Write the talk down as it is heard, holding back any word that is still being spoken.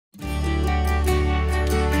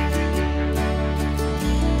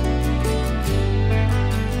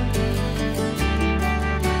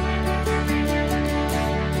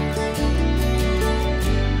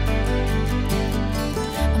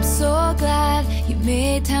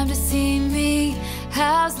made time to see me.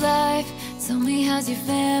 How's life? Tell me, how's your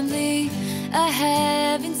family? I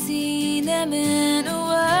haven't seen them in a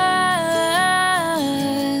while.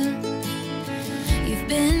 You've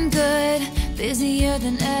been good, busier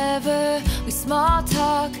than ever. We small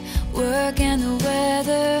talk, work and the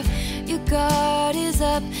weather. Your guard is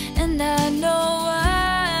up and I know why.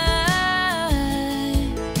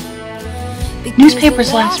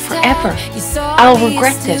 Newspapers last forever. I'll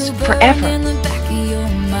regret this forever.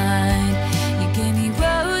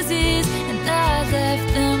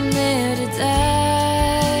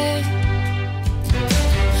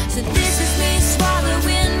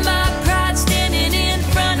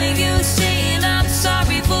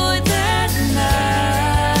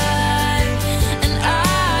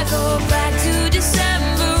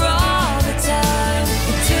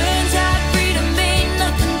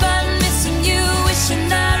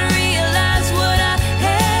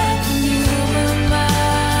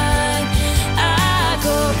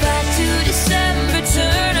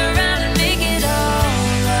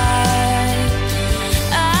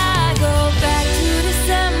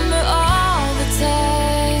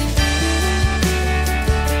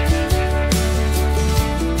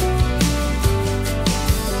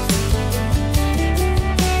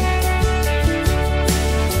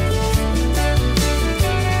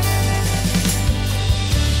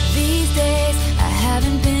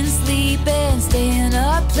 Staying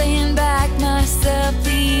up, playing back myself,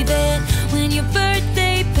 leaving when your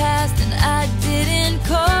birthday passed and I didn't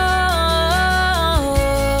call.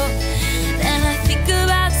 Then I think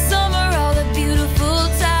about summer, all the beautiful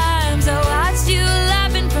times I watched you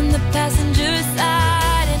laughing from the passenger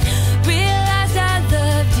side and realized I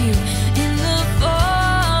loved you in the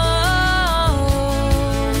fall.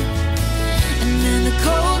 And then the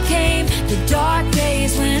cold came, the dark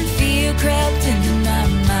days when fear crept into my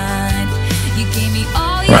mind. You gave me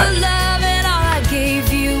all your love and all I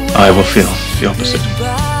gave you. I will feel the opposite,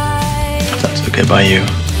 if that's okay by you.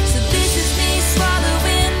 So this is me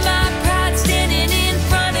swallowing my pride, standing in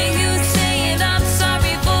front of you, saying I'm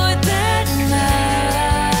sorry for that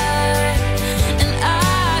night. And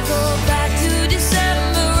I go back to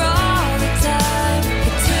December all the time.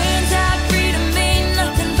 It turns out freedom ain't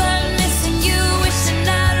nothing but missing you, wishing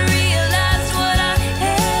I'd realized what I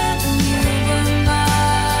had when you were mine.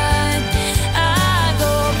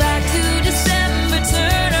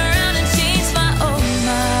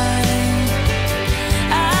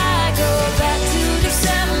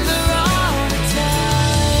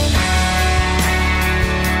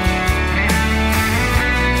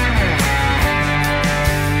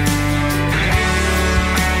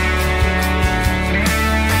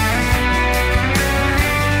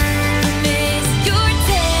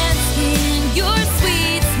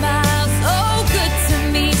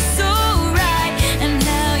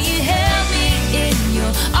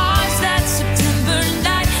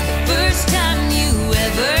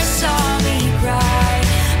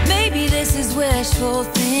 Wishful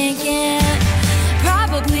thinking,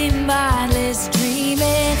 probably mindless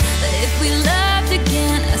dreaming. But if we loved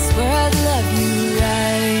again, I swear I'd love you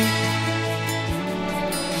right.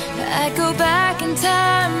 I'd go back in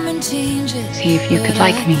time and change it. See if you could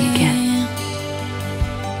like me again.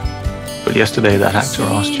 But yesterday that actor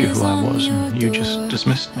asked you who I was and you just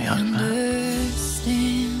dismissed me out of that.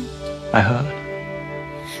 I heard.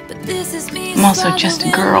 I'm also just a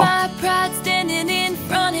girl, standing in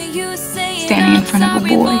front of a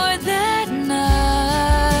boy,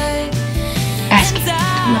 asking to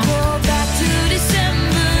love.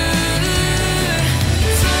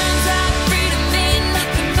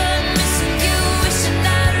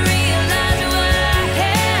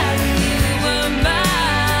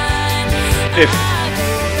 If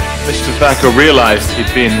Mr. Thacker realized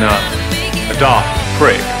he'd been a daft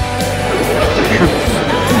prick,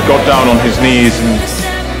 got down on his knees and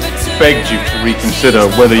begged you to reconsider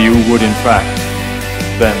whether you would in fact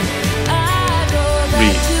then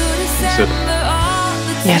reconsider.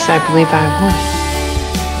 Yes, I believe I would.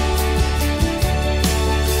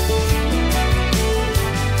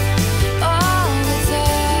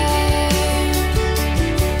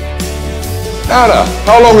 Anna,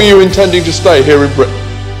 how long are you intending to stay here in Britain?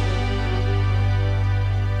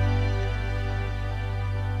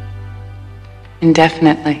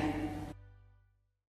 Indefinitely.